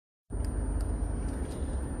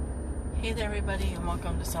Hey there, everybody, and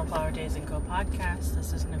welcome to Sunflower Days and Co podcast.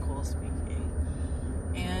 This is Nicole speaking.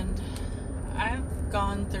 And I've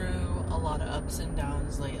gone through a lot of ups and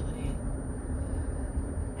downs lately.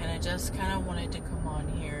 And I just kind of wanted to come on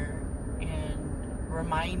here and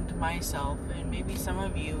remind myself, and maybe some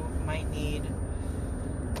of you might need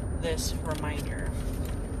this reminder.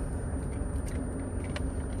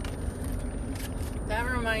 That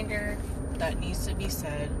reminder that needs to be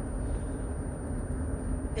said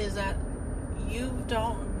is that you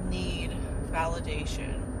don't need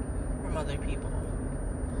validation from other people.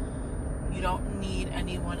 You don't need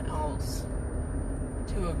anyone else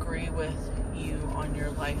to agree with you on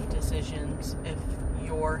your life decisions if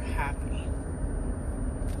you're happy.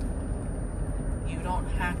 You don't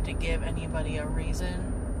have to give anybody a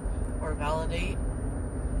reason or validate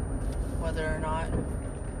whether or not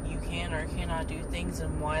you can or cannot do things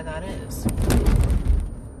and why that is.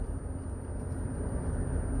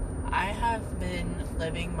 I have been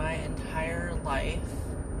living my entire life,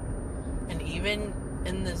 and even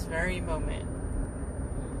in this very moment,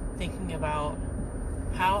 thinking about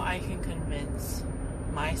how I can convince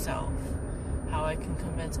myself, how I can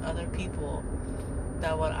convince other people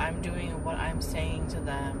that what I'm doing and what I'm saying to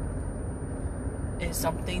them is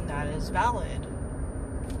something that is valid.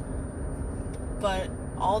 But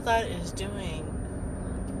all that is doing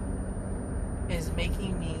is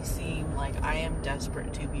making me seem like I am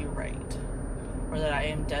desperate to be right, or that I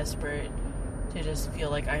am desperate to just feel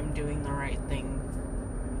like I'm doing the right thing,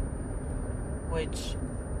 which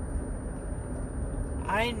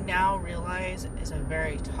I now realize is a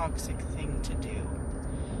very toxic thing to do,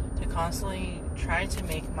 to constantly try to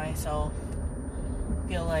make myself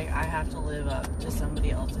feel like I have to live up to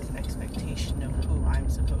somebody else's expectation of who I'm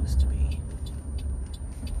supposed to be.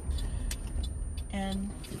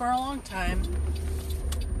 And for a long time,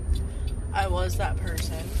 I was that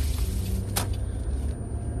person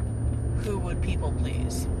who would people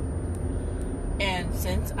please. And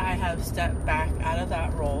since I have stepped back out of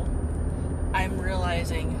that role, I'm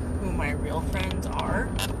realizing who my real friends are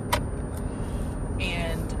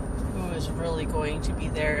and who is really going to be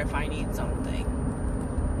there if I need something.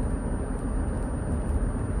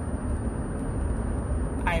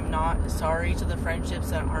 I'm not sorry to the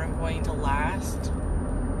friendships that aren't going to last,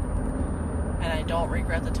 and I don't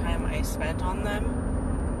regret the time I spent on them,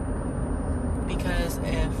 because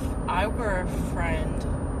if I were a friend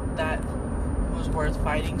that was worth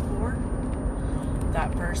fighting for,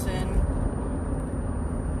 that person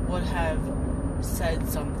would have said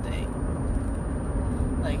something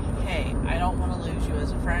like, hey, I don't want to lose you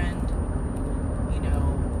as a friend,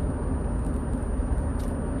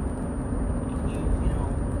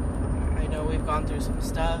 we've gone through some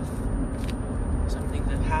stuff, some things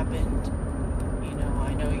have happened,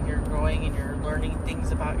 I know you're growing and you're learning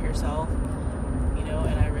things about yourself,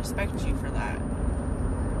 and I respect you for that,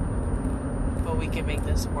 but we can make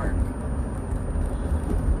this work.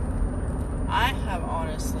 I have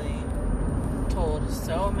honestly told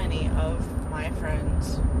so many of my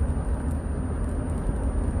friends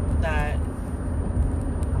that,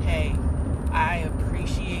 hey, I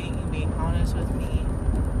appreciate you being honest with me.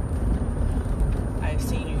 I've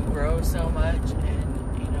seen you grow so much, and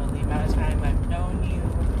the amount of time I've known you,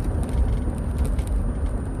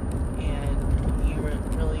 and you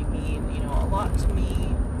really mean a lot to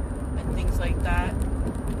me, and things like that.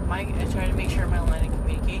 I try to make sure my line of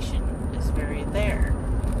communication is very there.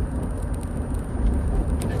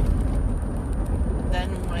 But then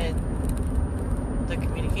when the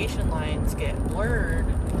communication lines get blurred,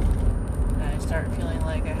 and I start feeling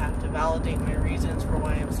like I have to validate my reasons for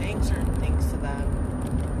why I'm saying certain things to them,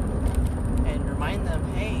 and remind them,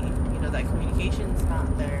 hey, that communication's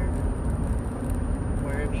not there.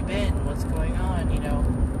 Where have you been? What's going on?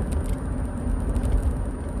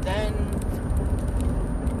 Then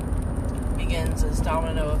begins this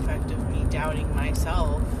domino effect of me doubting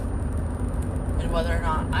myself and whether or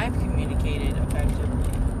not I've communicated effectively.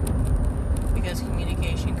 Because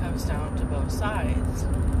communication comes down to both sides.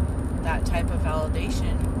 That type of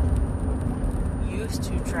validation used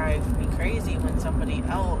to drive me crazy when somebody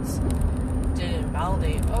else didn't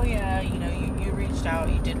validate. Oh yeah, you reached out,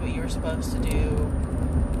 you did what you were supposed to do,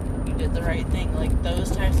 you did the right thing. Like, those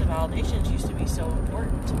types of validations used to be so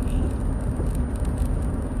important to me.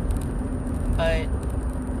 But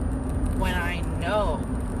when I know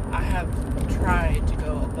I have tried to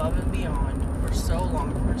go above and beyond for so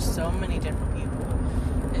long, for so many different people,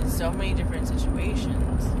 in so many different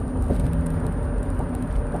situations,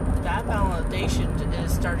 that validation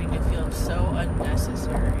is starting to feel so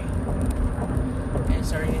unnecessary. And it's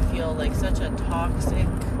starting to feel like such a toxic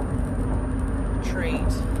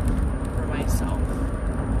trait myself.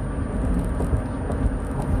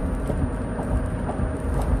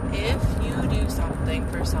 If you do something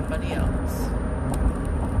for somebody else,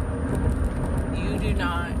 you do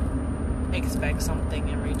not expect something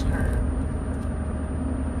in return.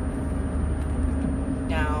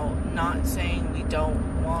 Now, not saying we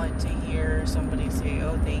don't want to hear somebody say,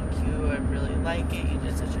 oh, thank you, I really like it, you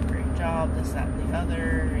did such a great job, this, that, and the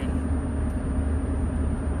other, and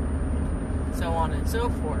so on and so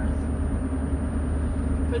forth.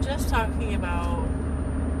 But just talking about,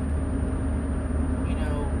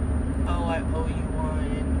 oh, I owe you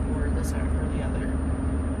one, or this, that, or the other,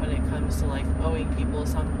 when it comes to, like, owing people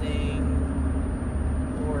something,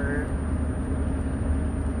 or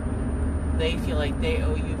they feel like they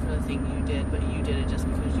owe you for the thing you did, but you did it just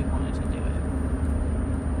because you wanted to do it.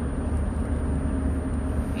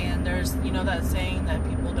 And there's, that saying that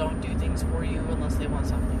people don't do things for you unless they want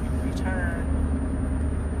something in return.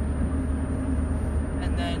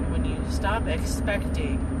 And then when you stop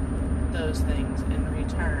expecting those things in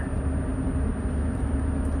return,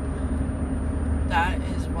 that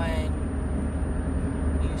is when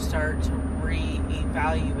you start to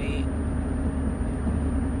reevaluate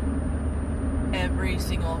every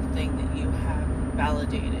single thing that you have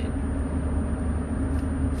validated.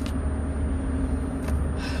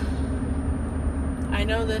 I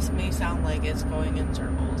know this may sound like it's going in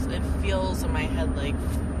circles. It feels in my head like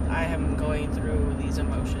I am going through these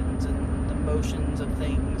emotions and the motions of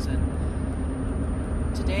things.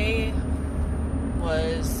 And today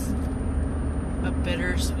was a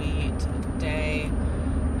bittersweet day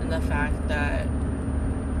in the fact that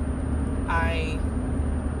I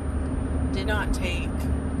did not take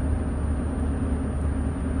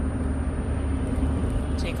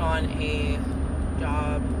on a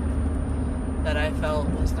job that I felt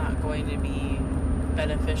was not going to be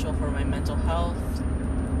beneficial for my mental health,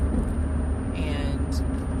 and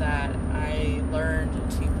that I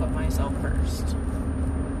learned to put myself first,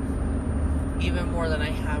 even more than I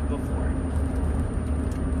have before.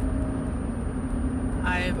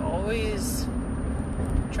 I've always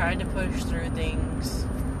tried to push through things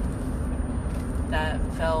that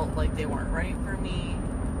felt like they weren't right for me,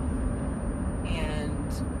 and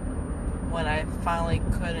when I finally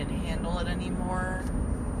couldn't handle it anymore,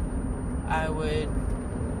 I would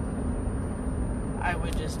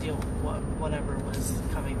just deal with whatever was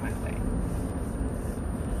coming my way.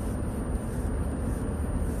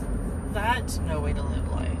 That's no way to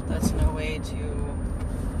live life. That's no way to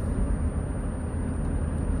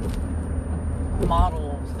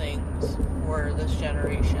model things for this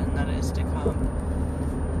generation that is to come.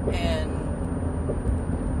 And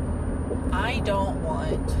I don't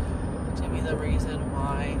want to be the reason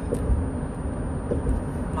why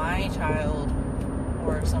my child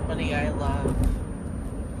or somebody I love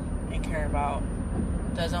and care about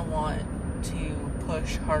doesn't want to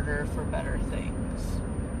push harder for better things.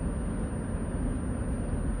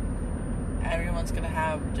 Everyone's going to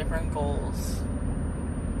have different goals.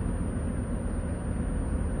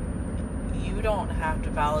 You don't have to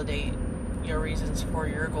validate your reasons for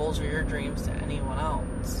your goals or your dreams to anyone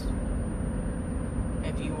else.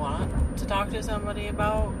 If you want to talk to somebody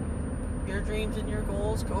about your dreams and your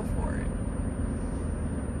goals, go for it.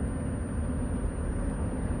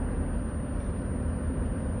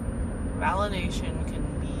 Validation can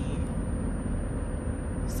be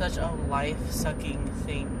such a life-sucking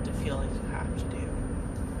thing to feel like you have to do.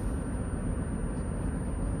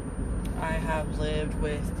 I have lived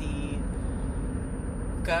with the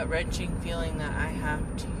gut-wrenching feeling that I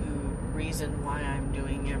have to reason why I'm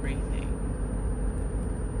doing everything.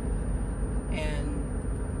 And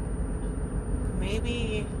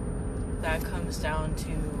maybe that comes down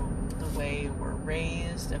to the way we're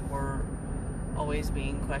raised, and we're always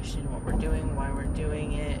being questioned what we're doing, why we're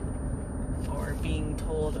doing it, or being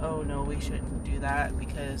told, oh no, we shouldn't do that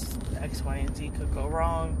because X, Y, and Z could go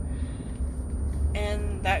wrong.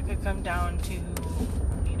 And that could come down to,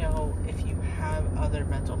 if you have other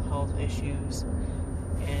mental health issues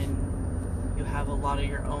and you have a lot of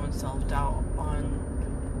your own self-doubt on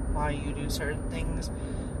why you do certain things,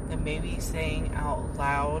 then maybe saying out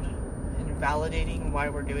loud and validating why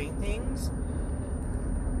we're doing things,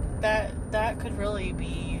 that could really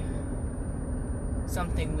be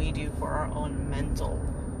something we do for our own mental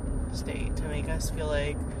state, to make us feel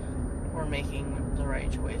like we're making the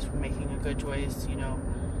right choice, we're making a good choice.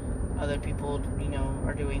 Other people,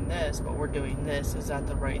 are doing this, but we're doing this. Is that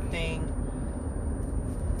the right thing?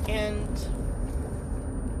 And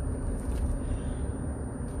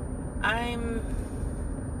I'm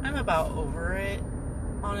about over it,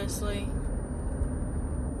 honestly,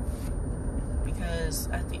 because Because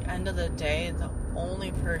at the end of the day, the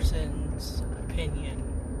only person's opinion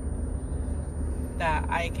that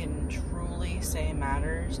I can truly say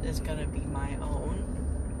matters is going to be my own.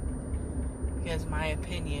 Because my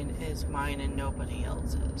opinion is mine and nobody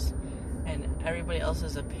else's. And everybody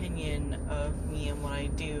else's opinion of me and what I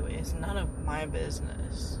do is none of my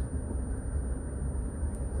business.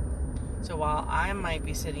 So while I might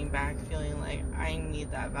be sitting back feeling like I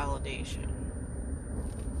need that validation,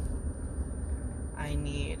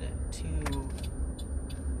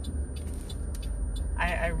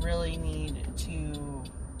 I really need to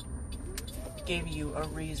give you a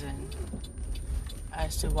reason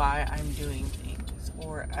as to why I'm doing things,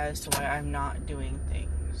 or as to why I'm not doing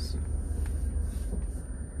things.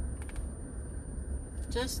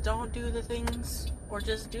 Just don't do the things, or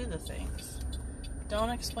just do the things. Don't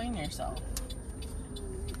explain yourself.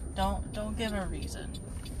 Don't give a reason.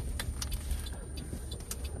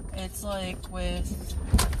 It's like with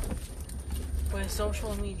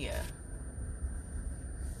social media.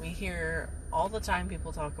 We hear all the time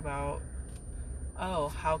people talk about, oh,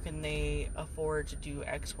 how can they afford to do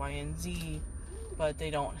X, Y, and Z, but they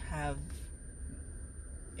don't have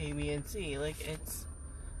A, B, and C. Like, it's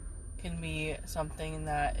can be something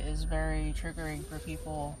that is very triggering for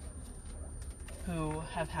people who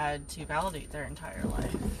have had to validate their entire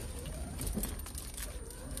life.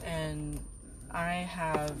 And I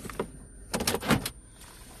have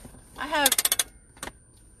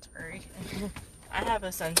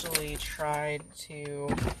essentially tried to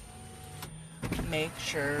make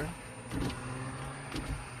sure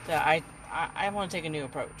that I want to take a new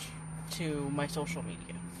approach to my social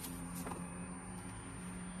media.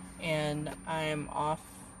 And I am off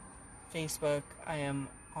Facebook, I am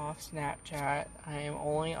off Snapchat, I am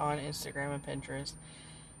only on Instagram and Pinterest,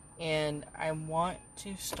 and I want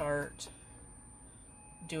to start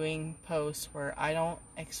doing posts where I don't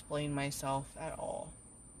explain myself at all,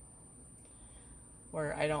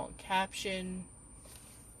 where I don't caption,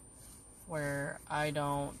 where I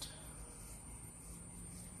don't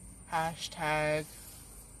hashtag,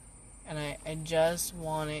 and I just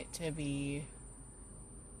want it to be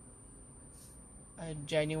a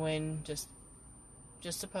genuine, just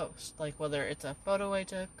a post, like whether it's a photo I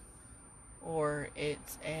took, or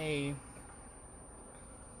it's a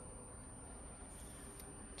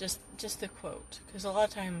just a quote, because a lot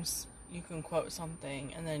of times you can quote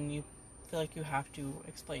something and then you feel like you have to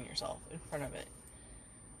explain yourself in front of it.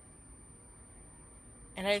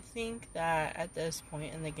 And I think that at this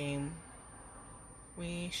point in the game,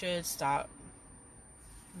 we should stop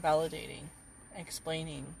validating,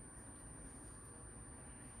 explaining.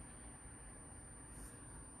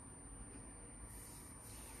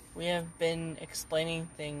 We have been explaining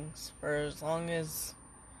things for as long as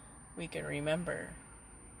we can remember.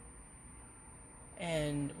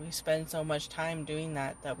 And we spend so much time doing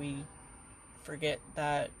that we forget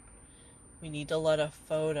that we need to let a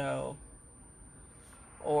photo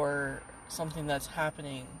or something that's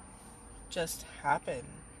happening just happen.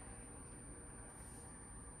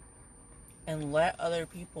 And let other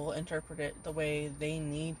people interpret it the way they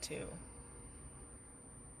need to.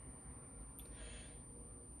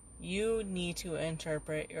 You need to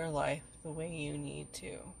interpret your life the way you need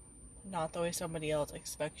to, not the way somebody else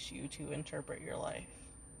expects you to interpret your life.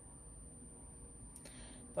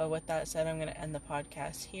 But with that said, I'm going to end the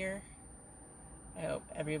podcast here. I hope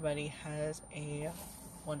everybody has a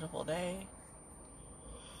wonderful day.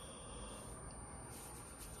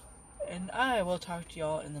 And I will talk to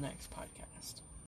y'all in the next podcast.